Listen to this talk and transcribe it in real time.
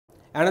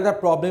Another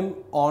problem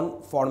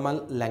on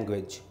formal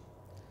language.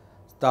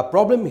 The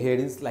problem here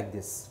is like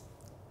this.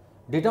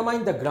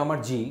 Determine the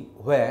grammar G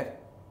where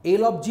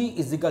L of G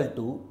is equal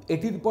to A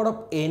to the power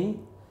of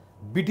n,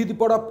 B to the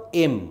power of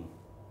m,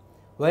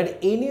 where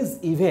n is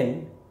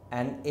even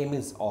and m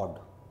is odd.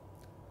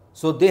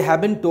 So they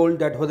haven't told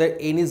that whether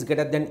n is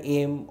greater than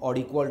m or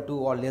equal to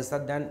or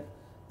lesser than.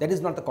 That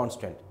is not the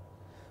constant.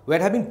 We are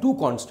having two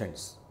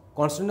constants.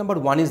 Constant number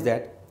one is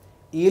that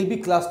A will be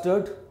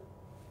clustered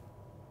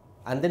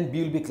and then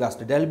B will be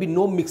clustered. There will be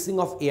no mixing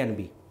of A and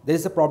B. There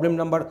is a problem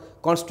number,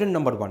 constant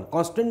number one.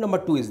 Constant number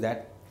two is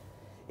that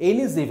n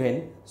is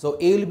even, so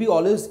A will be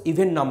always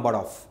even number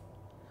of.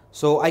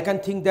 So I can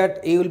think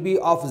that A will be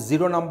of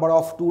 0 number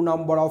of, 2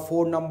 number of,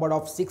 4 number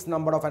of, 6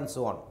 number of and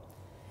so on.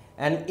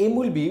 And m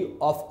will be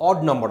of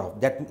odd number of,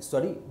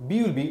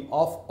 B will be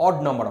of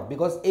odd number of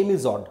because m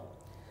is odd.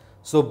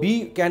 So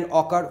B can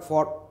occur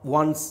for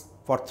once,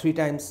 for 3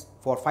 times,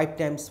 for 5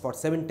 times, for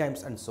 7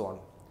 times and so on.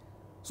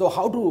 So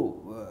how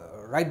to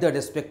write the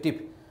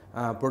respective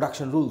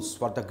production rules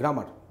for the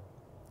grammar?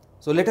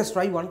 So let us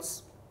try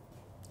once.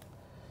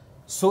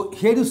 So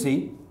here you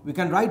see, we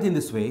can write in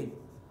this way.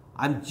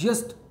 I am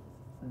just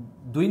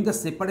doing the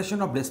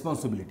separation of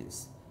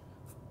responsibilities.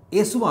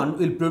 S1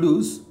 will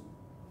produce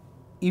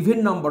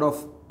even number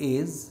of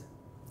A's,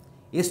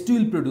 S2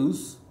 will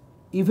produce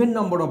even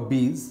number of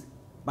B's,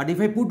 but if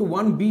I put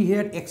one B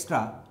here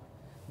extra,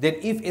 then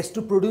if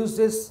S2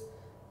 produces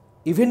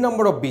even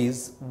number of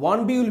B's,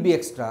 one B will be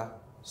extra,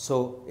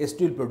 so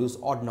S2 will produce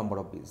odd number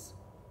of B's.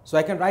 So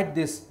I can write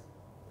this,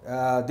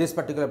 this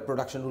particular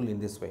production rule in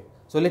this way.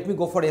 So let me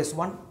go for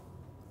S1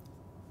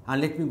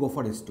 and let me go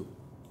for S2.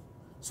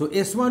 So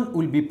S1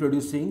 will be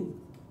producing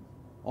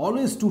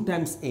always 2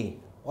 times A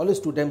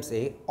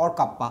or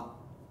kappa,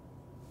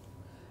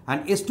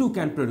 and S2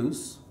 can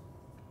produce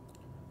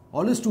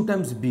always 2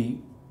 times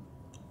B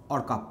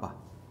or kappa.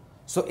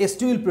 So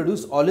S2 will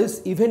produce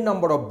always even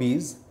number of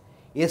B's,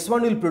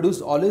 S1 will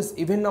produce always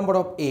even number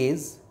of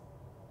A's,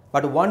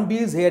 but one B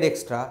is here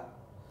extra.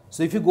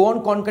 So if you go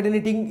on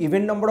concatenating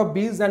even number of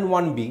B's and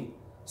one B,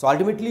 so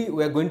ultimately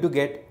we are going to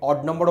get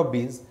odd number of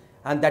B's,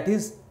 and that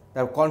is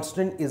the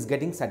constant is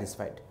getting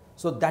satisfied.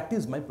 So that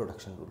is my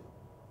production rule.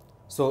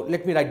 So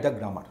let me write the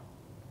grammar.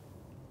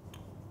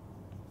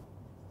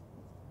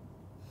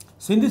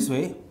 So in this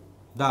way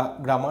the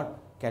grammar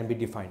can be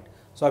defined.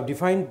 So I have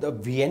defined the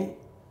Vn,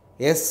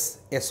 S,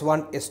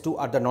 S1, S2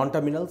 are the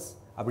non-terminals.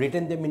 I have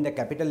written them in the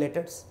capital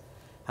letters,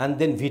 and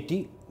then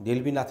Vt, there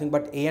will be nothing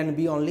but A and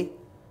B only.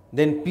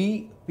 Then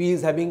P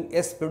is having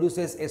S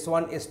produces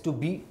S1, S2,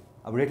 B.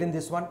 I have written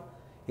this one.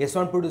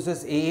 S1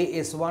 produces AA,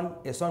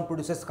 S1, S1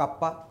 produces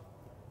kappa.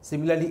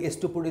 Similarly,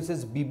 S2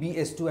 produces BB,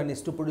 S2 and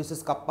S2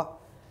 produces kappa,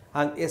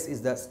 and S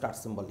is the start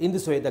symbol. In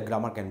this way the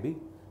grammar can be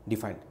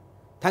defined.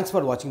 Thanks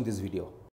for watching this video.